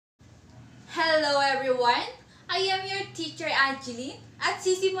Hello everyone! I am your teacher Angeline at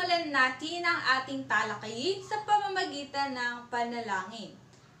sisimulan natin ang ating talakayin sa pamamagitan ng panalangin.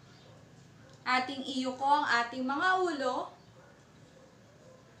 Ating iyuko ang ating mga ulo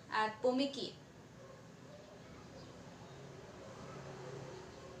at pumikit.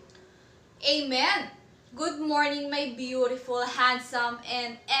 Amen! Good morning my beautiful, handsome,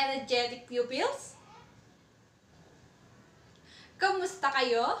 and energetic pupils! Kamusta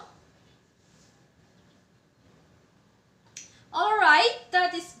kayo? Alright,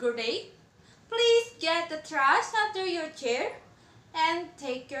 that is great. Please get the trash under your chair and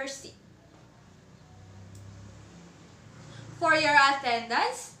take your seat. For your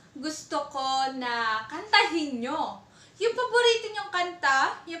attendance, gusto ko na kantahin nyo yung paborito nyong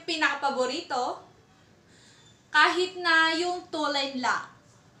kanta, yung pinaka-paborito, kahit na yung 2 line lang.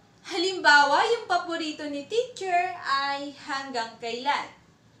 Halimbawa, yung paborito ni teacher ay Hanggang Kailan.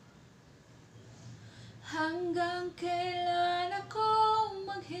 Hanggang kailan ako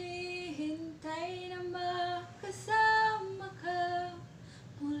maghihintay na makasama ka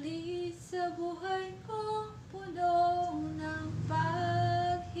muli sa buhay ko, puno ng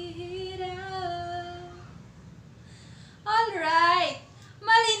paghihirap. Alright!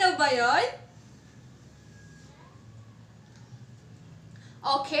 Malinaw ba yun?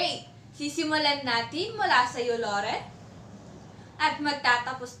 Okay, sisimulan natin mula sa iyo, Loren. At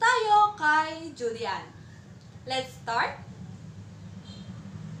magtatapos tayo kay Julian. Let's start.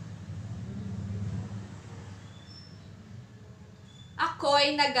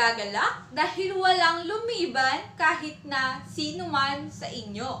 Ako'y nagagalak dahil walang lumiban kahit na sino man sa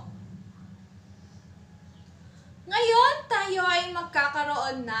inyo. Ngayon, tayo ay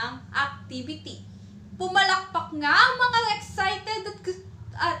magkakaroon ng activity. Pumalakpak nga ang mga excited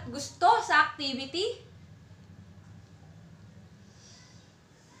at gusto sa activity.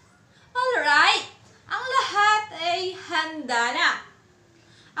 Alright! Ang lahat ay handa na.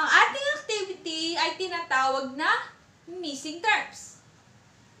 Ang ating activity ay tinatawag na missing terms.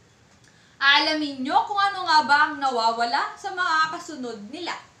 Alamin nyo kung ano nga ba ang nawawala sa mga kasunod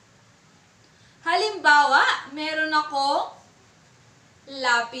nila. Halimbawa, meron akong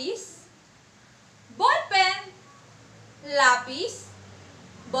lapis, ballpen, lapis,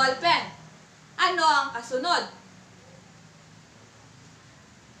 ballpen. Ano ang kasunod?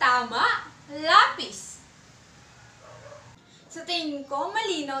 Tama, lapis. Sa tingin ko,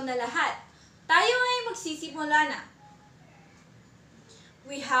 malinaw na lahat. Tayo ay magsisimula na.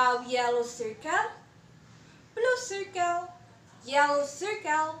 We have yellow circle, blue circle, yellow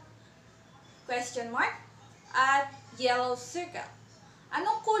circle, question mark, at yellow circle.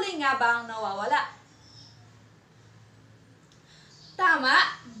 Anong kulay nga ba ang nawawala?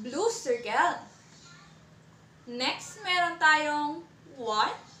 Tama, blue circle. Next, meron tayong 1,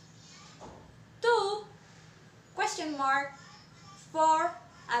 2, question mark, 4,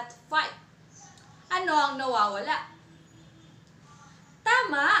 at 5. Ano ang nawawala?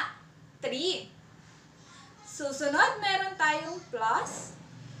 Tama, 3. Susunod, meron tayong plus,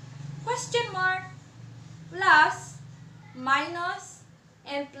 question mark, plus, minus,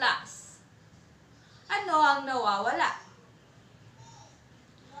 and plus. Ano ang nawawala?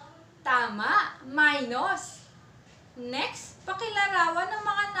 Tama, minus. Next, pakilarawan ng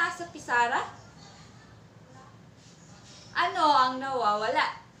mga nasa pisara. Ano ang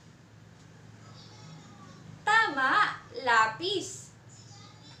nawawala? Tama, lapis.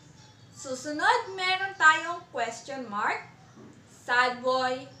 Susunod, meron tayong question mark, sad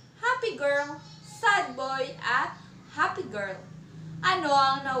boy, happy girl, sad boy, at happy girl. Ano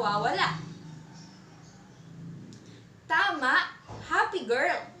ang nawawala? Tama, happy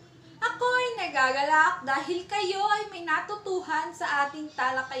girl. Ako ay nagagalak dahil kayo ay may natutuhan sa ating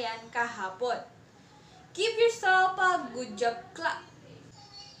talakayan kahapon. Give yourself a good job clap.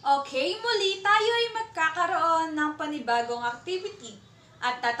 Okay, muli tayo ay magkakaroon ng panibagong activity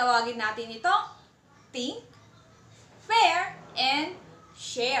at tatawagin natin itong think, pair, and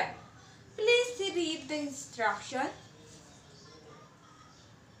share. Please read the instruction.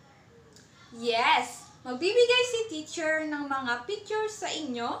 Yes, magbibigay si teacher ng mga pictures sa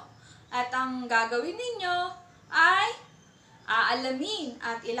inyo at ang gagawin ninyo ay aalamin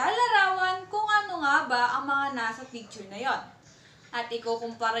at ilalarawan kung ano nga ba ang mga nasa picture na yon. At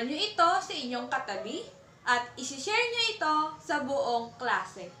ikukumpara nyo ito sa inyong katabi at isishare nyo ito sa buong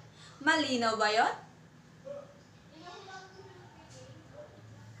klase. Malinaw ba yon?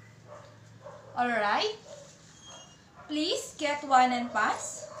 Alright. Please get one and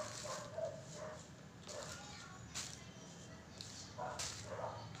pass.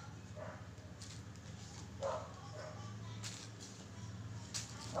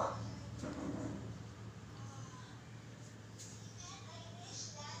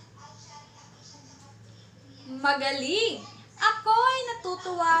 Magaling! Ako'y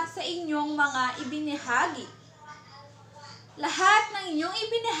natutuwa sa inyong mga ibinahagi. Lahat ng inyong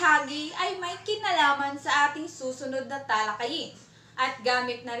ibinahagi ay may kinalaman sa ating susunod na talakayin. At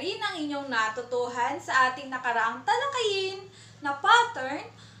gamit na rin ang inyong natutuhan sa ating nakaraang talakayin na pattern,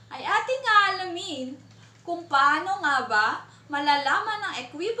 ay ating aalamin kung paano nga ba malalaman ang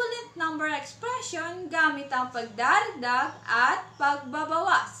equivalent number expression gamit ang pagdaragdag at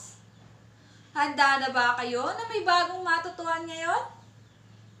pagbabawas. Handa na ba kayo na may bagong matutuhan ngayon?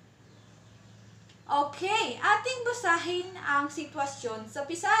 Okay, ating basahin ang sitwasyon sa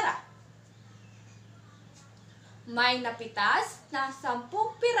pisara. May napitas na 10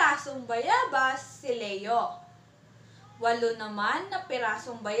 pirasong bayabas si Leo. 8 naman na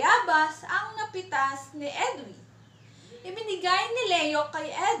pirasong bayabas ang napitas ni Edwin. Ibinigay ni Leo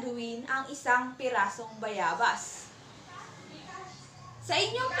kay Edwin ang 1 pirasong bayabas. Sa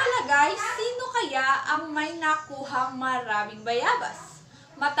inyong palagay, sino kaya ang may nakuhang maraming bayabas?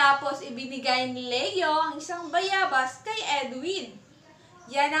 Matapos ibinigay ni Leo ang 1 bayabas kay Edwin.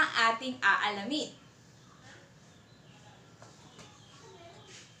 Yan ang ating aalamin.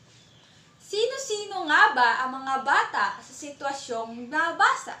 Sino-sino nga ba ang mga bata sa sitwasyong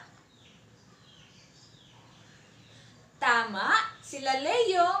nabasa? Tama, sila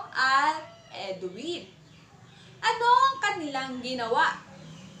Leo at Edwin. Ano ang kanilang ginawa?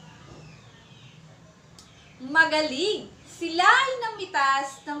 Magaling! Sila ay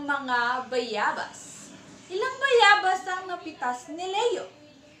namitas ng mga bayabas. Ilang bayabas ang napitas ni Leo?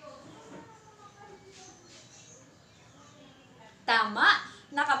 Tama!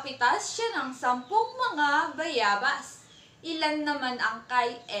 Nakapitas siya ng 10 mga bayabas. Ilan naman ang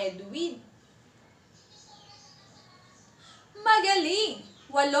kay Edwin? Magaling!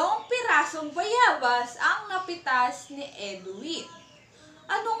 8 pirasong bayabas ang napitas ni Edwin.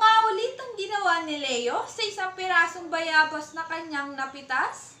 Ano nga ulit ang ginawa ni Leo sa 1 pirasong bayabas na kanyang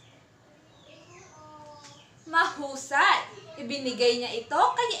napitas? Mahusay! Ibinigay niya ito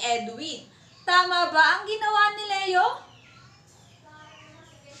kay Edwin. Tama ba ang ginawa ni Leo?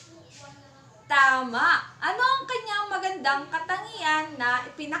 Tama! Ano ang kanyang magandang katangian na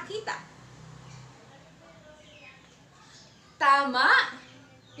ipinakita? Tama!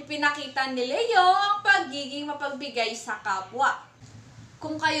 Ipinakita ni Leo ang pagiging mapagbigay sa kapwa.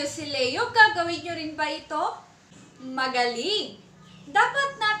 Kung kayo si Leo, gagawin nyo rin ba ito? Magaling! Dapat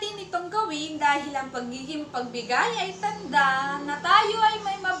natin itong gawin dahil ang pagiging mapagbigay ay tanda na tayo ay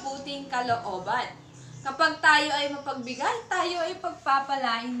may mabuting kalooban. Kapag tayo ay mapagbigay, tayo ay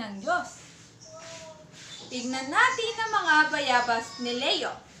pagpapalain ng Diyos. Tignan natin ang mga bayabas ni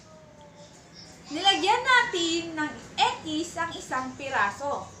Leo. Nilagyan natin ng X ang 1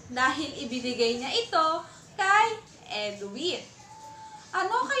 piraso dahil ibinigay niya ito kay Edwin.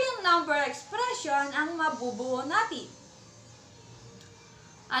 Ano kayang number expression ang mabubuo natin?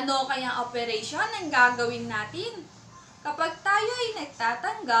 Ano kayang operation ang gagawin natin kapag tayo ay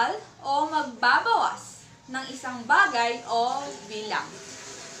nagtatanggal o magbabawas ng isang bagay o bilang?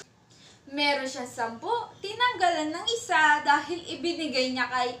 Meron siya 10, tinanggalan ng 1 dahil ibinigay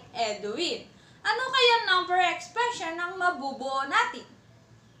niya kay Edwin. Ano kaya number expression ang mabubuo natin?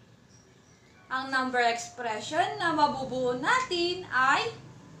 Ang number expression na mabubuo natin ay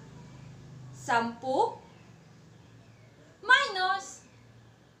 10 minus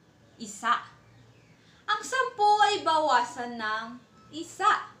 1. Ang 10 ay bawasan ng 1.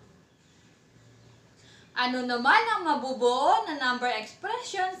 Ano naman ang mabubuo na number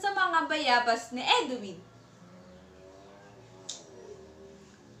expression sa mga bayabas ni Edwin?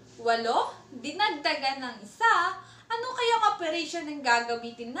 8, dinagdagan ng 1, ano kayang operation ang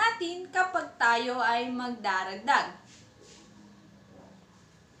gagamitin natin kapag tayo ay magdaragdag?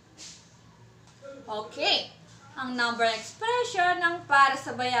 Okay, ang number expression ng para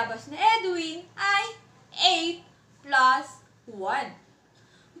sa bayabas ni Edwin ay 8 plus 1.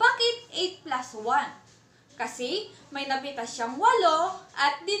 Bakit 8 plus 1? Kasi may napitas siyang 8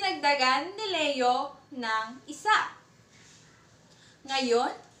 at dinagdagan ni Leo ng 1.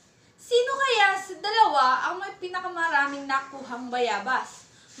 Ngayon, sino kaya sa dalawa ang may pinakamaraming nakuhang bayabas?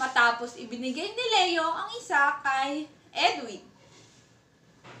 Matapos ibinigay ni Leo ang 1 kay Edwin.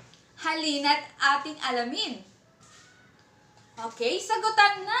 Halina't ating alamin. Okay,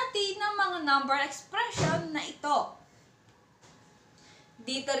 sagutan natin ang mga number expression na ito.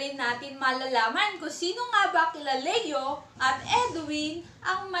 Dito rin natin malalaman kung sino nga ba kila Leo at Edwin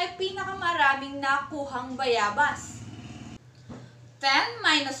ang may pinakamaraming nakuhang bayabas. 10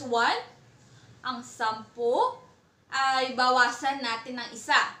 minus 1, ang 10 ay bawasan natin ng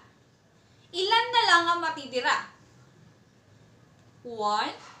 1. Ilan na lang ang matitira? 1,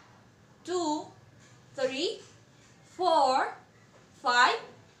 2, 3, 4, 5,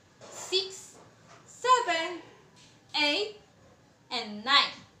 6, 7, 8, and 9.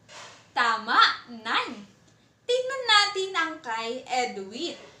 Tama, 9. Tingnan natin ang kay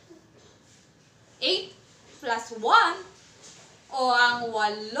Edwin. 8 plus 1 o ang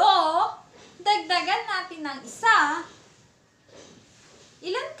 8, dagdagan natin ng isa.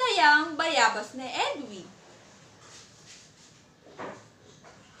 Ilan kayang bayabas ni Edwin?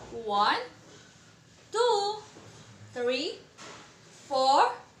 1, 2, 3,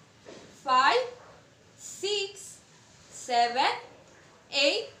 4, 5, 6, 7,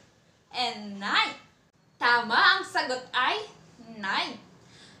 8, and 9. Tama, ang sagot ay 9.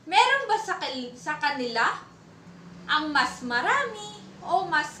 Meron ba sa kanila ang mas marami o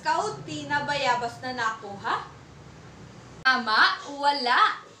mas kaunti na bayabas na nakuha? Tama,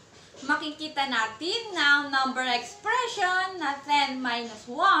 wala. Makikita natin na ang number expression na 10 minus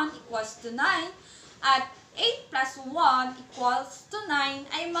 1 equals to 9 at 8 plus 1 equals to 9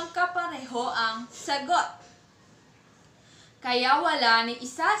 ay magkapareho ang sagot. Kaya wala ni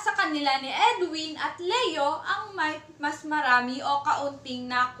isa sa kanila ni Edwin at Leo ang may mas marami o kaunting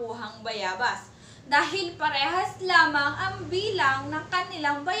nakuhang bayabas. Dahil parehas lamang ang bilang ng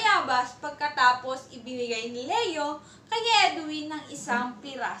kanilang bayabas pagkatapos ibinigay ni Leo kay Edwin ng isang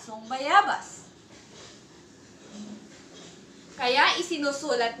pirasong bayabas. Kaya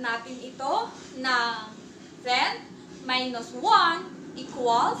isinusulat natin ito na 10 minus 1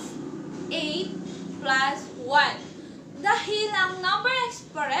 equals 8 plus 1. Dahil ang number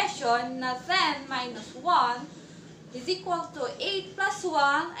expression na 10 minus 1 is equal to 8 plus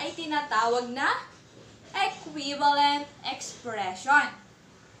 1 ay tinatawag na equivalent expression.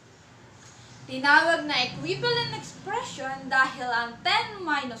 Tinawag na equivalent expression dahil ang 10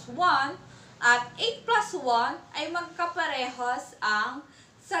 minus 1 at 8 plus 1 ay magkaparehas ang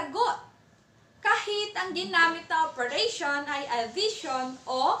sagot. Kahit ang ginamit na operation ay addition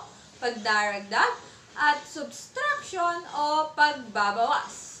o pagdaragdag at subtraction o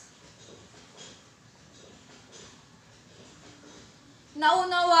pagbabawas.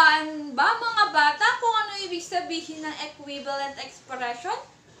 Naunawaan ba mga bata kung ano ibig sabihin ng equivalent expression?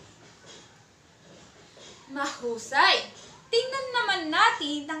 Mahusay! Tingnan naman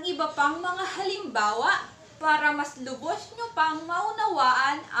natin ang iba pang mga halimbawa para mas lubos nyo pang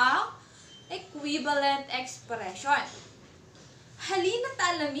maunawaan ang equivalent expression. Halina't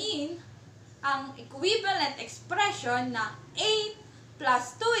alamin ang equivalent expression na 8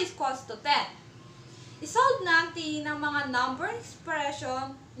 plus 2 is equals to 10. Isolve natin ang mga number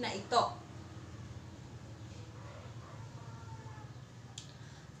expression na ito.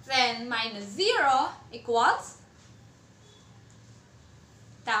 10 minus 0 equals,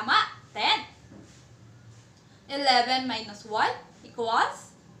 tama, 10. 11 minus 1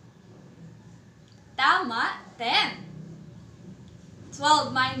 equals, tama, 10. 12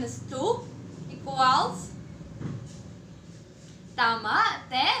 minus 2 equals, tama,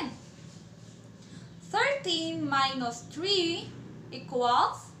 10. 13 minus 3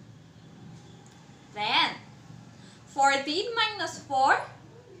 equals 10. 14 minus 4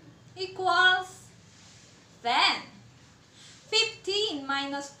 equals 10. 15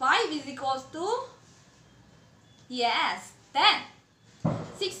 minus 5 is equals to, yes, 10.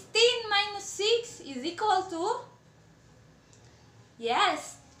 16 minus 6 is equal to,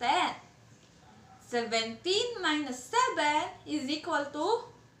 yes, 10. 17 minus 7 is equal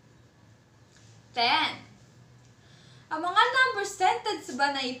to 10. Ang mga number sentence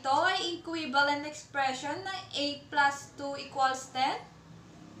ba na ito ay equivalent expression na 8 plus 2 equals 10?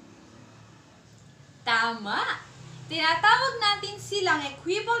 Tama! Tinatawag natin silang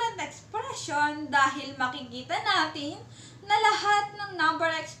equivalent expression dahil makikita natin na lahat ng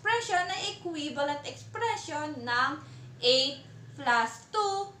number expression ay equivalent expression ng 8 plus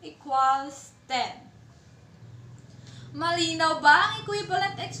 2 equals 10. Malinaw ba ang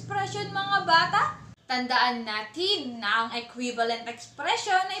equivalent expression mga bata? Tandaan natin na ang equivalent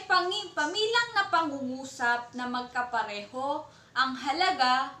expression ay pamilang na pangungusap na magkapareho ang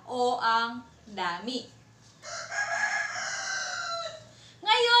halaga o ang dami.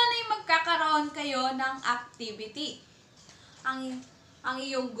 Ngayon ay magkakaroon kayo ng activity. Ang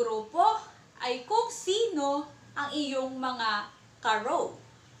iyong grupo ay kung sino ang iyong mga ka-row.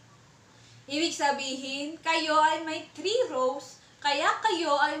 Ibig sabihin, kayo ay may 3 rows, kaya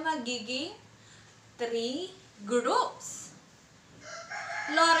kayo ay magiging 3 groups.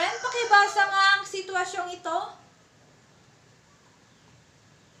 Loren, pakibasa nga ang sitwasyong ito.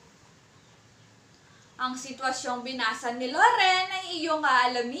 Ang sitwasyong binasa ni Loren ay iyong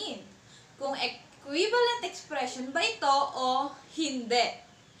aalamin kung equivalent expression ba ito o hindi.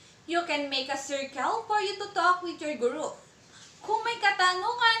 You can make a circle for you to talk with your group. Kung may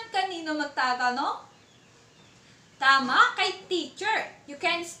katanungan, kanino magtatanong? Tama, kay teacher. You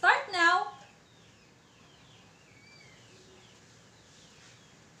can start now.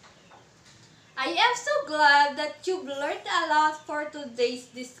 I am so glad that you've learned a lot for today's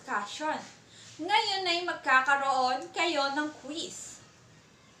discussion. Ngayon ay magkakaroon kayo ng quiz.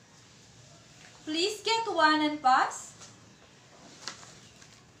 Please get one and pass.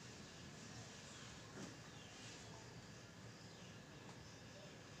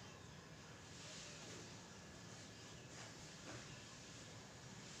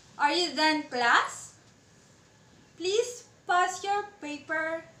 Are you done, class? Please pass your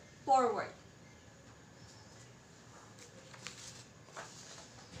paper forward.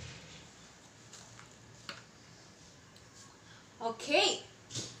 Okay,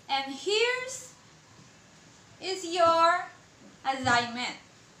 and here's is your assignment.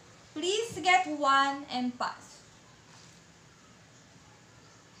 Please get one and pass.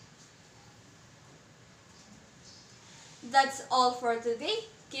 That's all for today.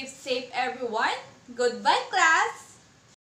 Keep safe, everyone. Goodbye, class.